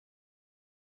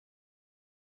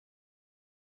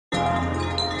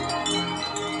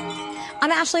I'm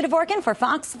Ashley Dvorkin for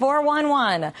Fox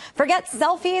 411. Forget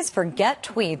selfies, forget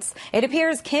tweets. It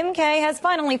appears Kim K has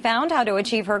finally found how to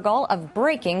achieve her goal of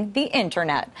breaking the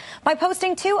internet by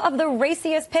posting two of the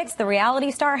raciest pics the reality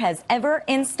star has ever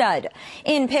instud.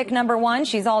 In pic number one,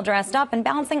 she's all dressed up and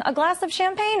balancing a glass of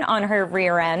champagne on her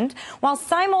rear end while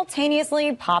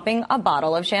simultaneously popping a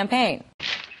bottle of champagne.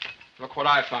 Look what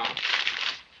I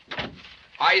found.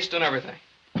 Iced and everything.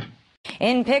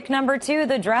 In pic number two,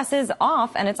 the dress is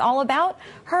off and it's all about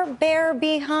her bare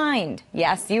behind.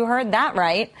 Yes, you heard that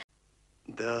right.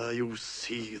 There you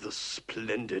see the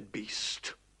splendid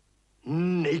beast,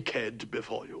 naked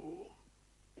before you.